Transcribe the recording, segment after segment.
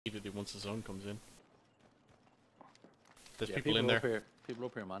once the zone comes in. There's Yeah, people in there. Up here. People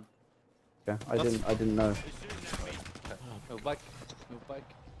up here, man. Yeah, I didn't know. Okay. Move back. Move back.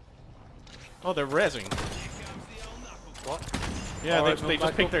 Oh, they're rezzing. What? Yeah, All right, they move just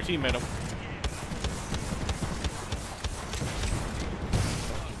back picked up. their teammate up.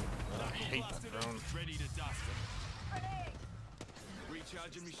 I hate that drone. Ready to dust them.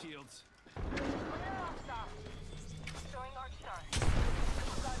 Recharging my shields.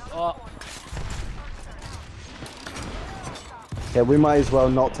 Oh, Yeah, we might as well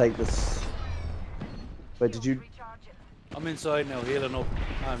not take this. Wait, did you? I'm inside now, healing up.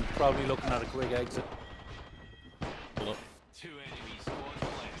 I'm probably looking at a quick exit. Hold up. 2 enemy squads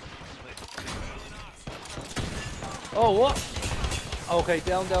left. Oh, what? Okay,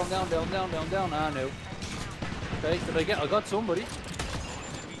 down. Ah, no. Okay, I got somebody.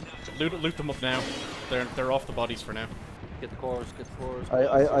 Loot them up now. They're off the bodies for now. Get the cores.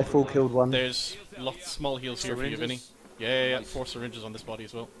 I full killed one. There's lots small heals here for you, Vinny. Syringes. Yeah. Nice. 4 syringes on this body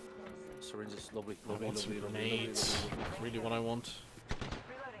as well. Syringes, lovely. I want some grenades. Really what I want.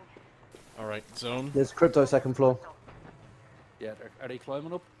 Alright, zone. There's crypto second floor. Yeah, are they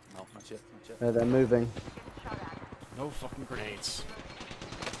climbing up? No, not yet. Yeah, they're moving. No fucking grenades.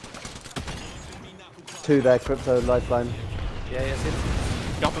 2 there, crypto lifeline. Yeah, see them.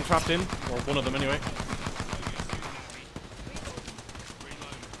 Got them trapped in. Or one of them anyway.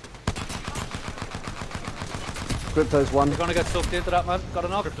 Crypto's one. They're gonna get sucked into that, man. Got a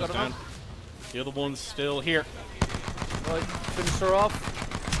knock. Crypto's Got a down. knock. The other one's still here. Right, finish her off.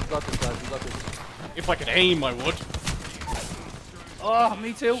 We got this, guys. We got this. If I could aim, I would. Oh,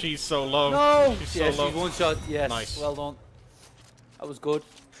 me too. She's so low. No. She's Yeah, so low. she's one shot. Yes. Nice. Well done. That was good.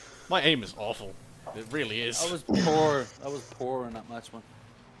 My aim is awful. It really is. I was poor. I was poor in that match, man.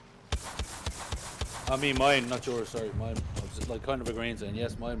 I mean, mine, not yours. Sorry, mine. I was just, like kind of agreeing saying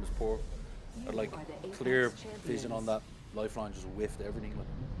yes, mine was poor. Or like clear vision on that lifeline, just whiffed everything. Like.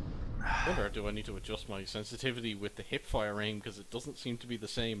 I wonder, do I need to adjust my sensitivity with the hip fire aim because it doesn't seem to be the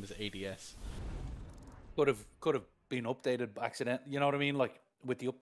same as ADS. Could have been updated by accident. You know what I mean? Like with the